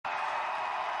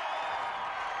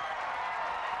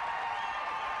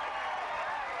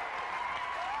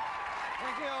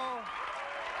Thank you.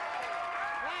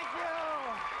 Thank you.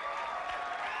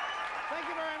 Thank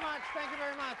you very much. Thank you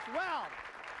very much. Well,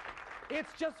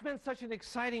 it's just been such an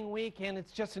exciting week, and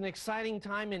it's just an exciting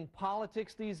time in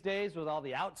politics these days with all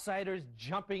the outsiders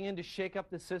jumping in to shake up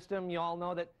the system. You all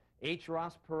know that H.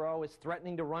 Ross Perot is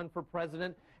threatening to run for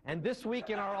president. And this week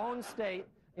in our own state,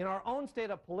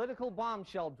 a political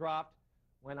bombshell dropped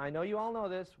when, I know you all know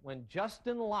this, when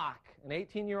Justin Locke, an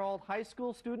 18-year-old high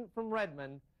school student from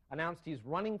Redmond, announced he's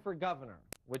running for governor,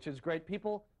 which is great.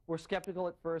 People were skeptical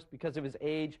at first because of his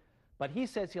age, but he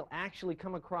says he'll actually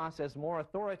come across as more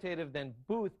authoritative than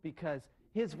Booth because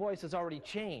his voice has already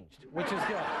changed, which is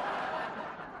good.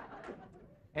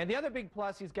 And the other big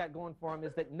plus he's got going for him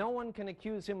is that no one can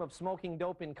accuse him of smoking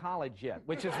dope in college yet,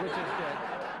 which is good.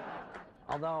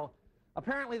 Although,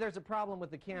 apparently there's a problem with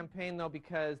the campaign, though,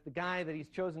 because the guy that he's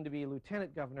chosen to be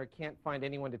lieutenant governor can't find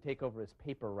anyone to take over his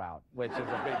paper route, which is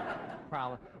a big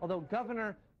problem. Although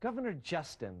Governor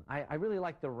Justin, I really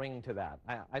like the ring to that.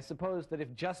 I suppose that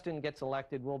if Justin gets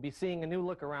elected, we'll be seeing a new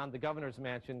look around the governor's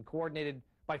mansion coordinated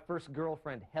by first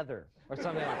girlfriend Heather or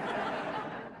something like that.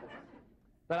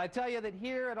 But I tell you that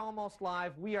here at Almost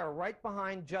Live, we are right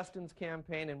behind Justin's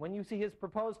campaign, and when you see his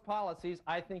proposed policies,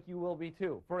 I think you will be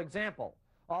too. For example,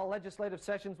 all legislative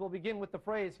sessions will begin with the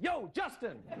phrase, "Yo,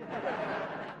 Justin!"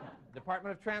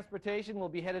 Department of Transportation will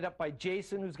be headed up by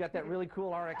Jason, who's got that really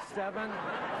cool RX-7.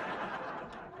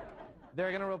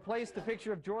 They're going to replace the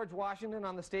picture of George Washington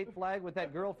on the state flag with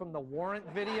that girl from the Warrant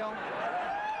video.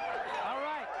 All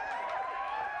right.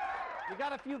 You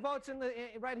got a few votes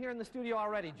right here in the studio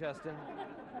already, Justin.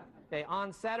 Okay,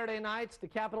 on Saturday nights, the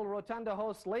Capitol Rotunda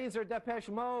hosts Laser Depeche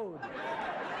Mode.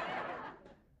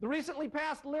 The recently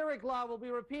passed lyric law will be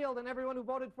repealed, and everyone who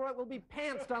voted for it will be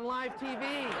pantsed on live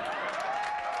TV.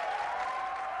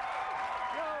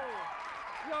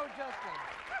 Yo, Justin.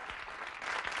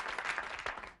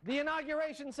 The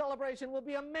inauguration celebration will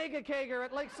be a mega kegger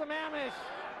at Lake Sammamish.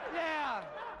 Yeah.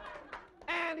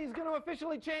 And he's going to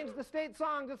officially change the state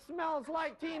song to "Smells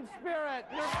Like Teen Spirit."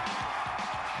 Yo,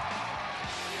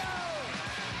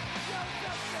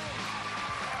 Justin.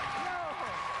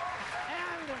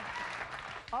 And,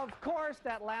 of course,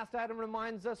 that last item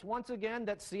reminds us once again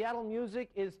that Seattle music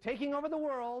is taking over the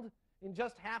world. In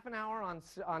just half an hour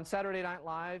on Saturday Night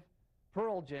Live,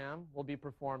 Pearl Jam will be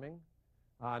performing.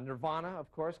 Nirvana,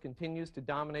 of course, continues to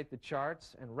dominate the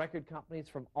charts, and record companies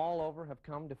from all over have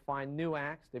come to find new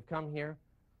acts. They've come here.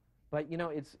 But, you know,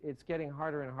 it's getting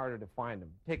harder and harder to find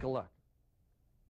them. Take a look.